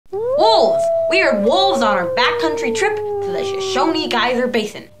Wolves! We heard wolves on our backcountry trip to the Shoshone Geyser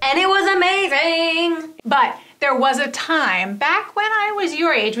Basin, and it was amazing! But there was a time back when I was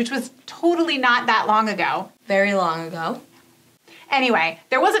your age, which was totally not that long ago. Very long ago. Anyway,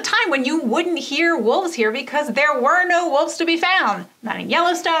 there was a time when you wouldn't hear wolves here because there were no wolves to be found. None in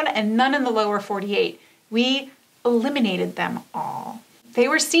Yellowstone and none in the lower 48. We eliminated them all. They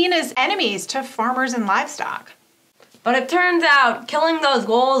were seen as enemies to farmers and livestock. But it turns out killing those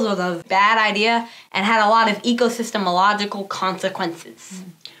wolves was a bad idea and had a lot of ecosystemological consequences.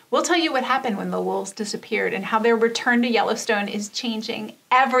 We'll tell you what happened when the wolves disappeared and how their return to Yellowstone is changing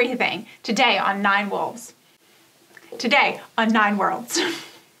everything today on 9 Wolves. Today on 9 Worlds.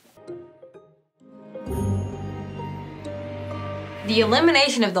 The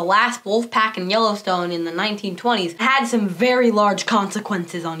elimination of the last wolf pack in Yellowstone in the 1920s had some very large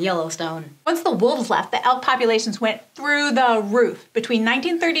consequences on Yellowstone. Once the wolves left, the elk populations went through the roof. Between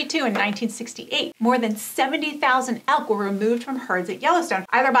 1932 and 1968, more than 70,000 elk were removed from herds at Yellowstone,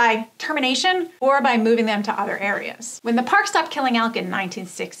 either by termination or by moving them to other areas. When the park stopped killing elk in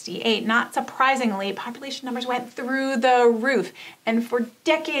 1968, not surprisingly, population numbers went through the roof. And for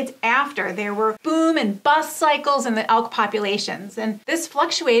decades after, there were boom and bust cycles in the elk populations. And this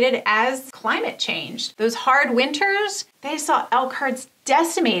fluctuated as climate changed. Those hard winters, they saw elk herds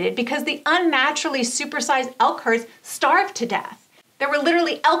decimated because the unnaturally supersized elk herds starved to death. There were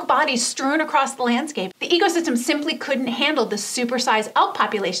literally elk bodies strewn across the landscape. The ecosystem simply couldn't handle the supersized elk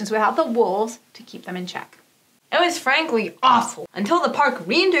populations without the wolves to keep them in check. It was frankly awful until the park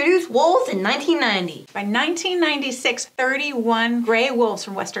reintroduced wolves in 1990. By 1996, 31 gray wolves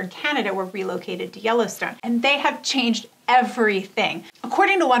from Western Canada were relocated to Yellowstone, and they have changed everything.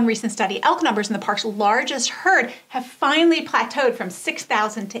 According to one recent study, elk numbers in the park's largest herd have finally plateaued from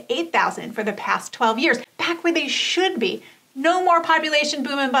 6,000 to 8,000 for the past 12 years, back where they should be. No more population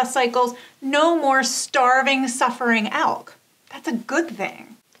boom and bust cycles, no more starving, suffering elk. That's a good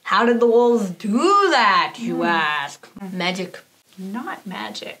thing. How did the wolves do that, you ask? Magic. Not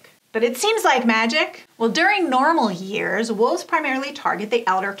magic. But it seems like magic. Well, during normal years, wolves primarily target the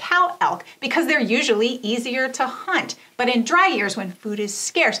elder cow elk because they're usually easier to hunt. But in dry years, when food is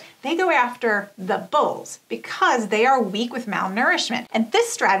scarce, they go after the bulls because they are weak with malnourishment. And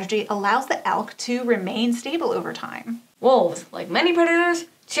this strategy allows the elk to remain stable over time. Wolves, like many predators,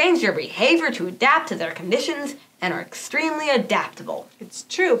 change their behavior to adapt to their conditions and are extremely adaptable. It's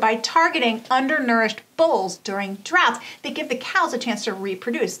true. By targeting undernourished bulls during droughts, they give the cows a chance to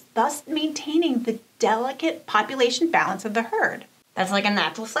reproduce, thus maintaining the delicate population balance of the herd. That's like a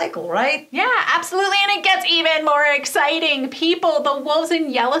natural cycle, right? Yeah, absolutely, and it gets even more exciting. People, the wolves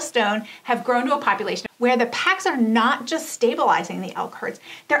in Yellowstone have grown to a population where the packs are not just stabilizing the elk herds,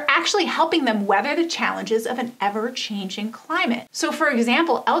 they're actually helping them weather the challenges of an ever-changing climate. So for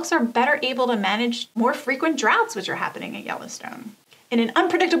example, elks are better able to manage more frequent droughts which are happening at Yellowstone. In an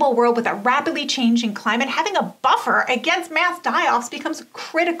unpredictable world with a rapidly changing climate, having a buffer against mass die-offs becomes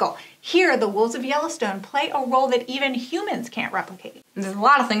critical. Here, the wolves of Yellowstone play a role that even humans can't replicate. There's a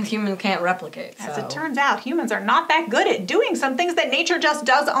lot of things humans can't replicate. As it turns out, humans are not that good at doing some things that nature just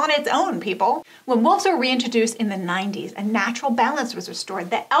does on its own, people. When wolves were reintroduced in the 90s, a natural balance was restored.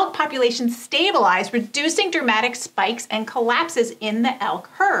 The elk population stabilized, reducing dramatic spikes and collapses in the elk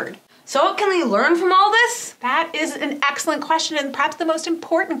herd. So what can we learn from all this? That is an excellent question, and perhaps the most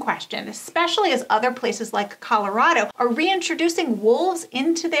important question, especially as other places like Colorado are reintroducing wolves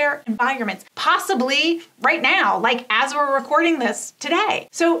into their environments, possibly right now, like as we're recording this today.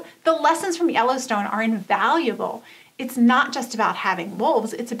 So the lessons from Yellowstone are invaluable. It's not just about having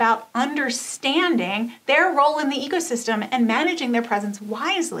wolves, it's about understanding their role in the ecosystem and managing their presence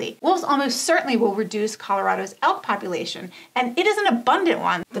wisely. Wolves almost certainly will reduce Colorado's elk population, and it is an abundant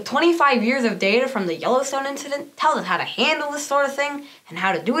one. The 25 years of data from the Yellowstone incident tells us how to handle this sort of thing and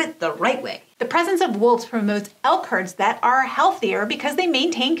how to do it the right way. The presence of wolves promotes elk herds that are healthier because they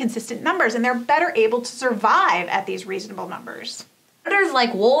maintain consistent numbers and they're better able to survive at these reasonable numbers. Predators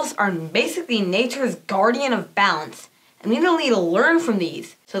like wolves are basically nature's guardian of balance, and we need to learn from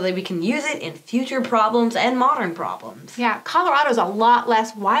these so that we can use it in future problems and modern problems. Yeah, Colorado's a lot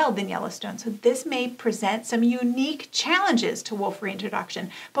less wild than Yellowstone, so this may present some unique challenges to wolf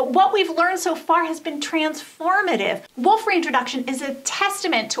reintroduction. But what we've learned so far has been transformative. Wolf reintroduction is a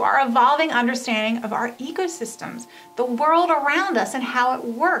testament to our evolving understanding of our ecosystems, the world around us and how it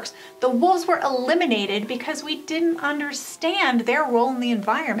works. The wolves were eliminated because we didn't understand their role in the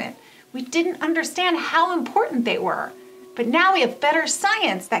environment. We didn't understand how important they were. But now we have better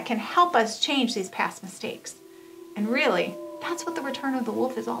science that can help us change these past mistakes. And really, that's what the return of the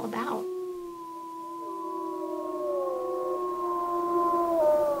wolf is all about.